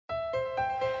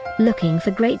Looking for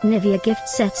great Nivea gift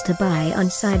sets to buy on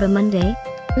Cyber Monday?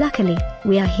 Luckily,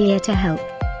 we are here to help.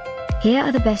 Here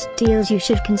are the best deals you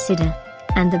should consider.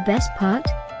 And the best part?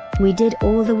 We did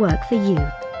all the work for you.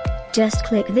 Just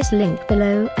click this link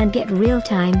below and get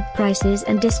real-time prices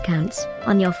and discounts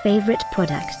on your favorite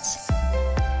products.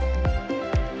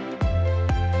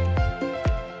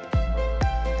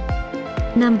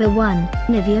 Number 1,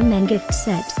 Nivea Men Gift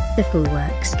Set, the Full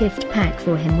Works Gift Pack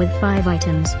for him with 5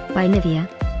 items, by Nivea.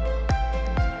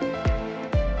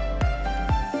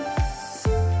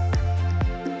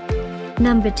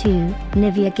 Number 2,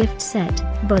 Nivea Gift Set,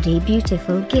 Body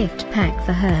Beautiful Gift Pack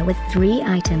for her with 3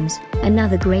 items,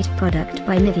 another great product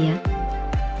by Nivea.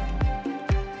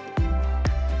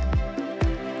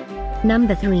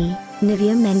 Number 3,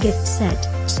 Nivea Men Gift Set,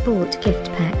 Sport Gift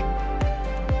Pack.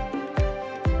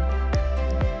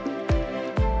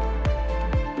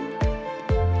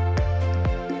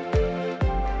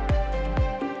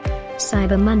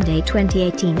 Cyber Monday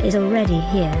 2018 is already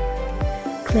here.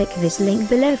 Click this link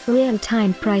below for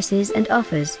real-time prices and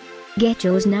offers. Get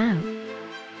yours now.